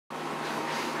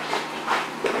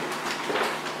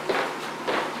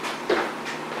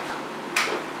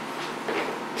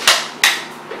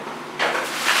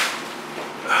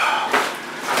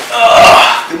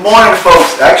morning,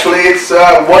 folks. Actually, it's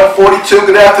 1:42.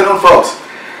 Good afternoon, folks.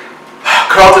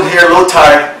 Carlton here, a little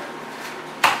tired.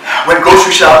 Went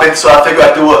grocery shopping, so I figured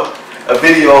I'd do a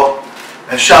video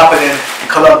and shopping in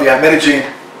Colombia, Medellin.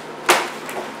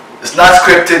 It's not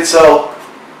scripted, so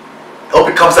hope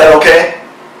it comes out okay.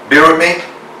 Bear with me.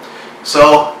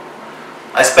 So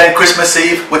I spent Christmas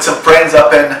Eve with some friends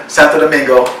up in Santo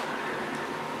Domingo.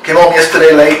 Came home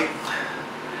yesterday late.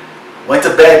 Went to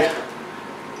bed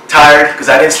tired because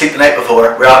I didn't sleep the night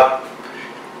before. We're out,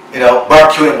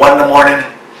 barbecuing at 1 in the morning,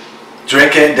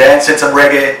 drinking, dancing some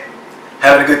reggae,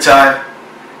 having a good time.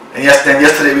 And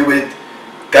yesterday we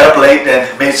got up late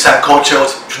and made sancocho,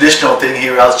 traditional thing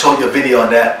here. I'll show you a video on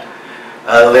that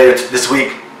later this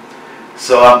week.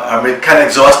 So I'm kind of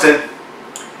exhausted.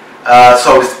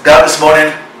 So got up this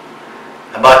morning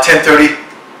about 10:30,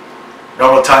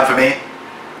 normal time for me.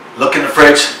 Look in the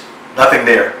fridge, nothing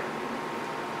there.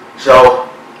 So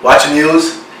watching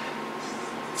news,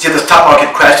 see if the stock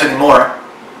market crashed anymore,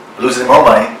 losing more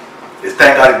money.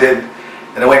 Thank God it did.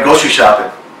 And I went grocery shopping.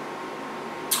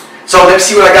 So let's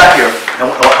see what I got here and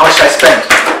how much I spent.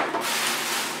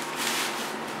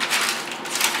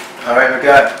 All right, we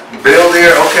got bill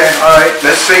there. Okay, all right,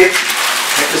 let's see.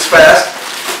 Make this fast.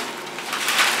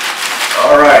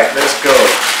 All right, let's go.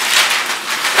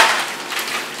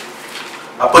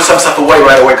 I'll put some stuff away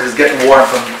right away because it's getting warm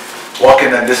from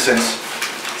walking that distance.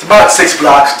 It's about 6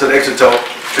 blocks to the Exito.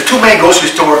 The two main grocery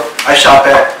stores I shop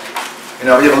at. We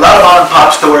have a lot of mom and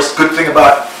pop stores. Good thing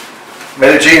about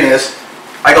Medellin is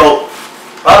I go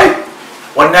probably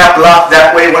 1.5 block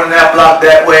that way, 1.5 block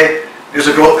that way. There's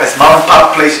a mom and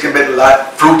pop place. You can get a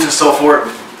lot, fruits and so forth,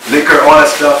 liquor, all that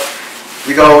stuff.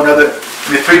 You go another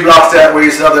 3 blocks that way.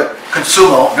 There's another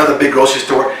Consumo, another big grocery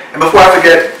store. And before I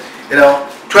forget,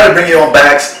 try to bring your own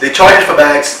bags. They charge you for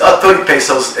bags. 30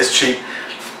 pesos is cheap.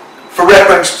 For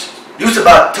reference, use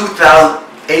about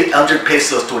 2,800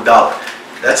 pesos to $1.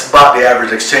 That's about the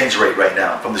average exchange rate right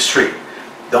now from the street.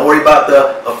 Don't worry about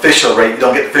the official rate. You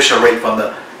don't get the official rate from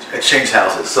the exchange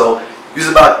houses. So use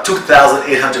about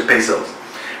 2,800 pesos.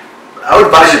 I would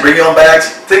advise you to bring your own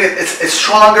bags. It's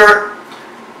stronger.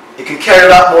 You can carry a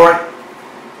lot more.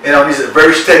 These are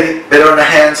very steady, better on the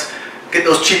hands. Get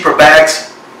those cheaper bags.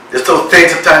 They're so thin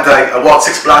sometimes. I walk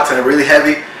 6 blocks and they're really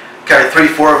heavy. Carry 3,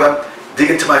 4 of them. Dig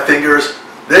into my fingers.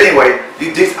 But anyway, I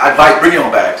advise bring your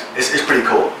own bags. It's pretty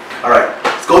cool. All right,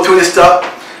 let's go through this stuff.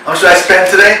 How much did I spend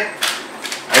today?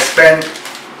 I spent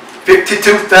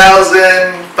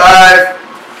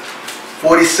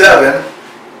 $52,547.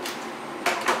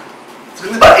 It's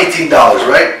gonna be about $18,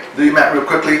 right? Do your math real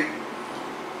quickly.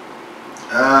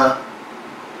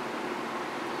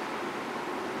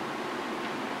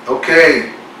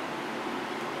 Okay.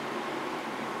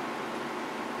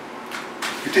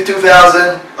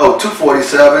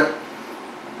 247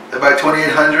 by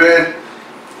 2,800,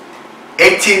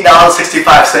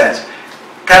 $18.65.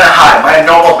 Kind of high. My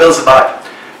normal bill is about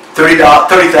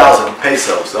 30,000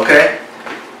 pesos. Okay,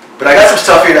 but I got some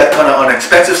stuff here that's on the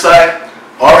expensive side.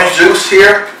 Orange juice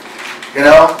here.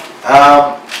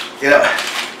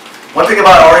 One thing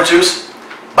about orange juice,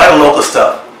 buy the local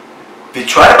stuff. If you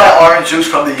try to buy orange juice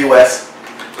from the U.S.,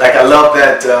 like I love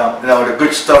that, the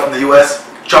good stuff from the U.S.,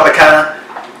 Tropicana.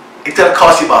 It's gonna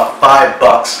cost you about $5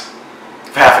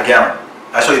 for half a gallon.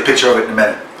 I'll show you a picture of it in a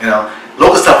minute.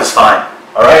 Local stuff is fine.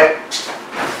 All right.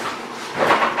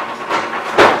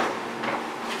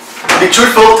 To be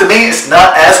truthful, to me, it's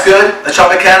not as good as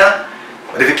Tropicana.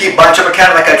 But if you keep buying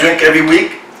Tropicana like I drink every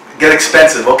week, it get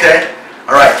expensive. Okay.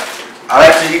 All right. I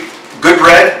like to eat good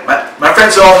bread. My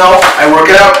friends all know I work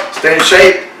out, stay in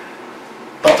shape,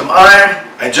 pump some iron,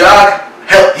 I jog,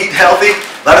 eat healthy,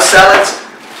 a lot of salads.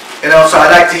 So I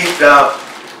like to eat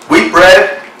wheat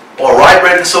bread or rye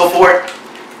bread and so forth.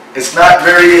 It's not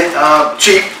very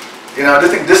cheap.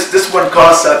 This one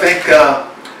costs, I think,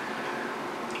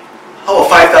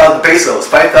 5,000 pesos,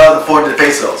 5,400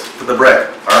 pesos for the bread.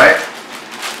 All right.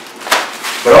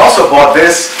 But I also bought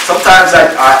this. Sometimes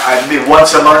I maybe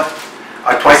once a month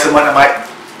or twice a month I might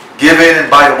give in and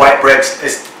buy the white bread.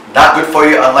 It's not good for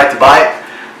you. I don't like to buy it.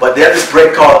 But they have this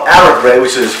bread called Arab bread,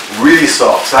 which is really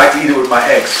soft. So I like to eat it with my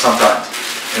eggs sometimes.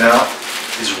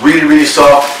 It's really, really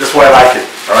soft. That's why I like it.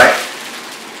 All right.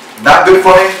 Not good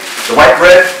for me, the white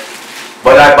bread,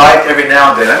 but I buy it every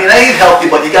now and then. I mean, I eat healthy,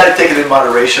 but you got to take it in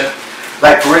moderation.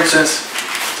 Like for instance,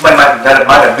 somebody might have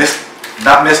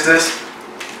not missed this.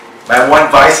 My One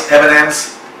Vice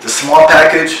M&Ms, the small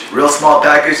package, real small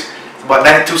package. It's about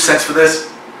 92 cents for this.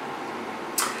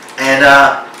 And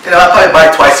I'll probably buy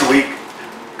it twice a week.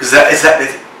 Because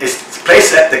it's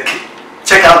placed at the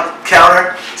checkout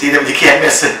counter, so you can't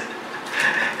miss it.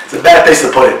 It's a bad place to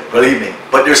put it, believe me,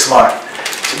 but they're smart.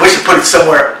 So we should put it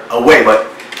somewhere away, but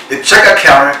the checkout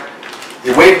counter,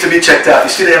 you wait to be checked out,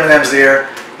 you see the M&Ms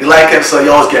there, you like them, so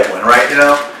you always get one, right? You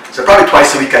know? So probably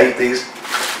twice a week I eat these.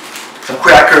 Some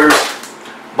crackers,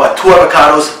 about 2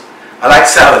 avocados. I like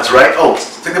salads, right? Oh,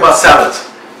 think about salads.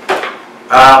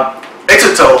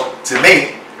 Exito, to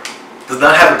me, does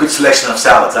not have a good selection of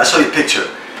salads. I'll show you a picture.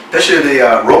 Especially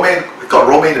the romaine, it's called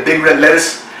romaine, the big red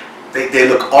lettuce. They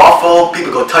look awful.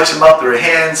 People go touch them up with their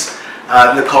hands.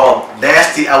 They're called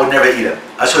nasty. I would never eat them.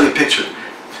 I'll show you a picture.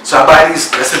 So I buy these,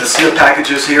 that's in the sealed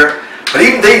packages here. But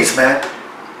even these, man,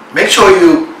 make sure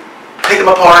you take them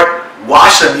apart,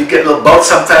 wash them. You get little bugs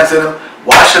sometimes in them.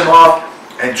 Wash them off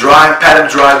and dry, pat them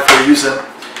dry before you use them.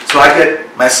 So I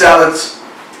get my salads.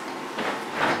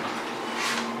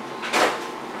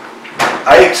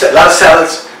 I eat a lot of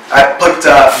salads. I put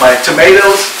my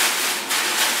tomatoes.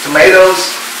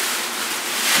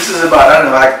 This is about, I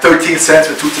don't know, like 13 cents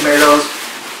for 2 tomatoes.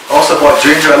 Also bought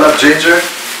ginger. I love ginger.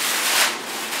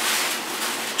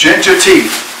 Ginger tea.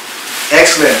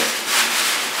 Excellent.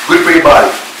 Good for your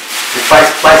body. It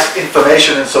fights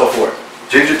inflammation and so forth.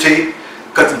 Ginger tea.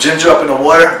 Cut the ginger up in the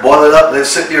water. Boil it up. Let it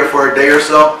sit there for a day or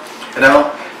so. You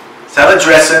know. Salad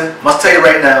dressing. Must tell you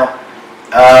right now.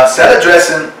 Salad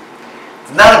dressing.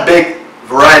 Not a big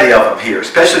variety of them here,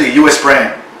 especially the U.S.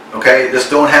 brand. Okay, just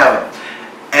don't have them.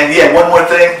 And yeah, one more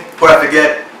thing before I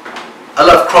forget. I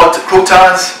love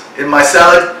croutons in my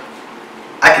salad.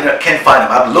 I can't find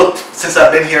them. I've looked since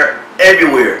I've been here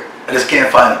everywhere. I just can't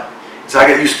find them. So I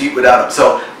get used to eat without them.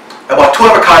 So I bought 2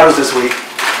 avocados this week.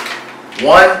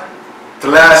 One to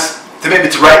last, to maybe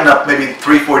to brighten up maybe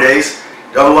 3-4 days.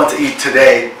 The other one to eat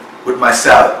today with my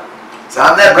salad. So I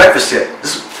haven't had breakfast yet.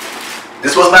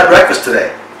 This was my breakfast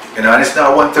today, you know, and it's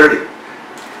now 1:30.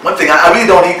 One thing, I really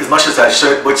don't eat as much as I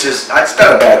should, which is, it's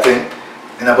not a bad thing,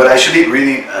 you know, but I should eat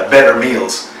really better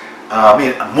meals. I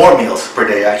mean, more meals per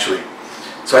day, actually.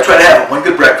 So I try to have one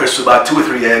good breakfast with about 2 or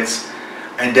 3 eggs,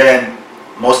 and then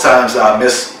most times I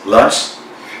miss lunch,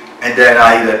 and then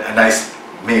I eat a nice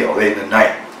meal late in the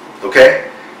night, okay?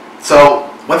 So,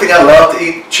 one thing I love to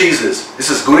eat, cheeses. This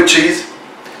is Gouda cheese,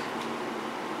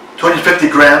 250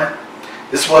 gram.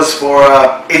 This was for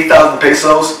 8,000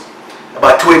 pesos,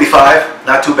 about $285,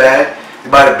 not too bad. You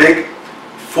buy a big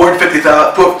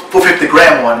 450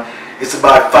 gram one, it's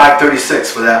about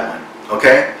 $536 for that one,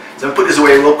 okay? So I'm going to put this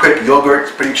away real quick. Yogurt,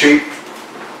 it's pretty cheap.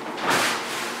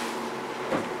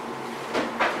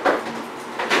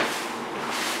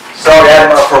 Sorry, I had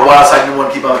them out for a while, so I didn't want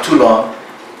to keep them out too long.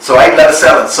 So I eat a lot of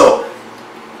salad. So,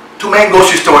 2 main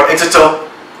grocery stores,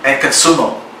 Exito and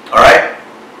Consumo, alright?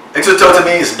 Exito to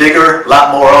me is bigger, a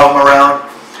lot more of them around,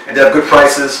 and they have good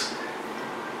prices.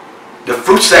 The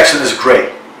fruit section is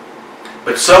great,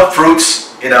 but some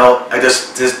fruits, you know, I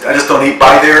just don't eat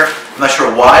by there. I'm not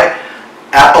sure why.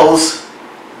 Apples,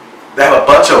 they have a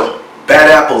bunch of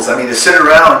bad apples. I mean, they sit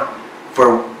around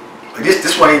for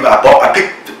this one. Even I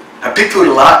picked through it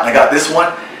a lot, and I got this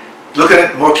one. Look at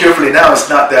it more carefully now; it's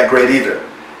not that great either.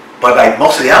 But like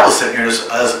most of the apples sitting here is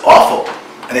awful,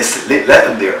 and they let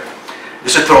them there. You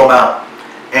should throw them out.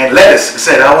 And lettuce, I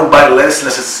said, I wouldn't buy the lettuce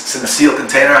unless it's in a sealed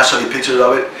container. I'll show you pictures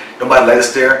of it. Don't buy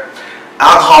lettuce there.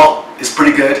 Alcohol is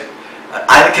pretty good.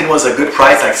 Heineken was a good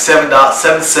price, like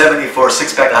 $7.70 for a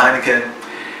 6-pack of Heineken.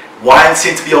 Wines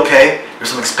seem to be okay.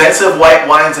 There's some expensive white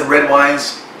wines and red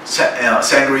wines,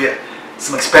 sangria.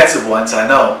 Some expensive ones, I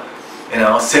know. You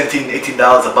know, $17,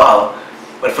 $18 a bottle.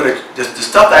 But for the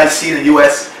stuff that I see in the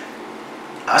U.S.,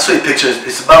 I'll show you pictures.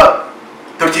 It's about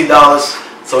 $13.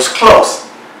 So it's close.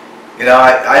 You know,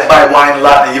 I buy wine a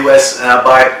lot in the U.S. and I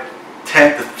buy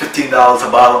 $10 to $15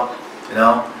 a bottle. You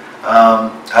know,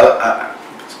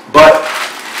 but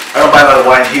I don't buy a lot of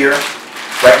wine here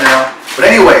right now. But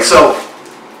anyway, so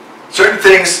certain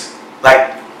things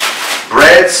like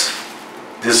breads,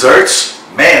 desserts,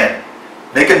 man,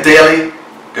 make them daily.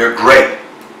 They're great.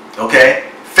 Okay,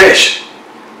 fish,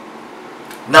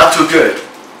 not too good.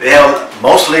 They have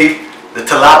mostly the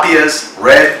tilapias,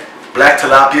 red. Black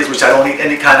tilapias, which I don't eat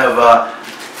any kind of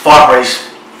farm-raised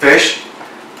fish.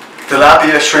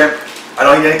 Tilapia, shrimp, I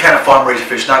don't eat any kind of farm-raised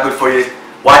fish, not good for you.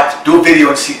 Do a video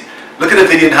and see, look at the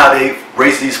video on how they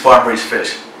raise these farm-raised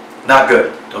fish. Not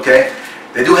good, okay?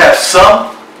 They do have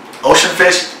some ocean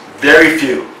fish, very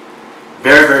few.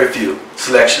 Very, very few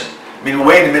selection. I mean, we're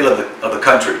way in the middle of the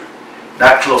country,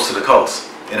 not close to the coast,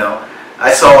 you know.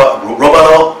 I saw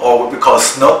robalo, or what we call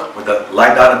snook, with the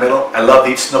line down the middle. I love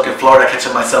to eat snook in Florida. I catch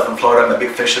it myself in Florida. I'm a big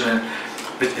fisherman.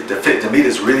 The meat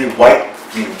is really white.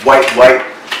 I mean, white,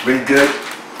 really good.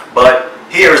 But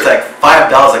here it's like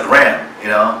 $5 a gram, you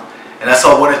know. And I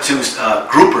saw 1 or 2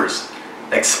 groupers,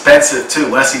 expensive too.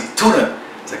 When I see tuna,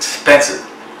 it's expensive.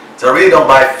 So I really don't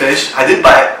buy fish. I did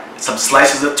buy some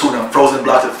slices of tuna, frozen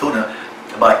blocks of tuna,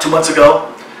 about 2 months ago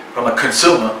from a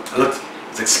consumer.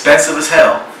 It's expensive as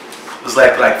hell. It was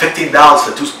like $15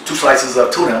 for two slices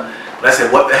of tuna. But I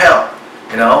said, what the hell?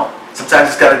 You know, sometimes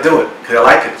you just got to do it because I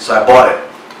like it, so I bought it.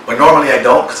 But normally I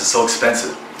don't because it's so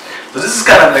expensive. So this is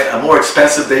kind of like a more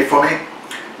expensive day for me.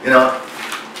 You know,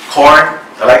 corn.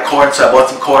 I like corn, so I bought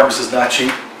some corn. This is not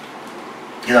cheap.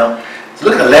 You know, so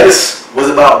look at the lettuce was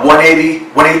about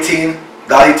 $1.80, $1.18,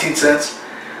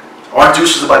 $1.18. Orange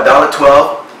juice was about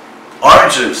 $1.12.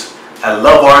 Orange juice. I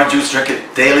love orange juice. Drink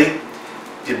it daily.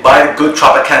 If you buy a good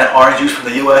Tropicana orange juice from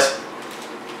the U.S.,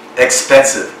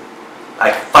 expensive.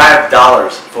 Like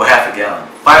 $5 for half a gallon.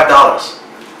 $5.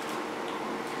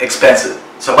 Expensive.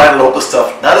 So I buy the local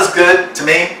stuff. Not as good to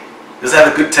me. Doesn't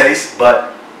have a good taste,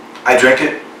 but I drink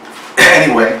it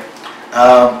anyway.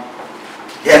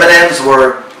 M&Ms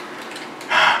were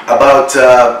about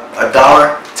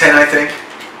 $1.10, I think. I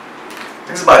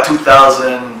think it's about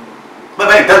 2,000. But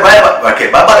right about about $1.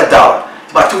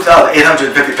 It's about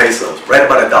 2,850 pesos. Right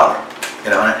about $1. You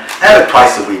know, and I have it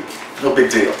twice a week. No big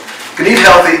deal. You can eat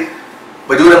healthy,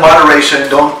 but do it in moderation.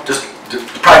 Don't just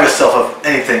deprive yourself of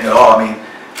anything at all. I mean,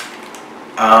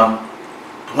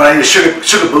 when I need a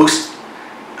sugar boost,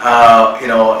 you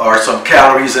know, or some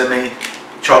calories in me,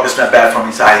 chocolate's not bad for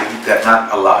me, so I eat that,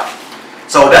 not a lot.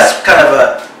 So that's kind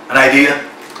of an idea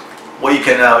what you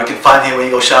can find here when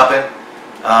you go shopping.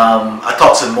 I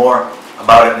talk some more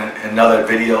about it in another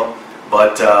video,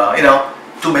 but you know,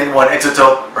 two main ones,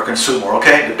 Exito or Consumer,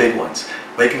 okay, the big ones.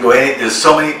 But you can go in. There's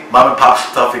so many mom and pop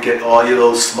stuff. You get all your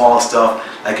little small stuff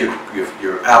like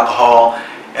your alcohol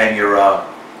and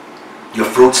your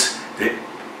fruits. They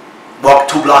walk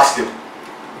 2 blocks.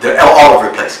 They're all over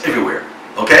the place, everywhere.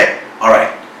 Okay? All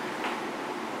right.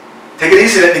 Take it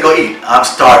easy. Let me go eat. I'm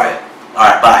starving. All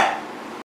right. Bye.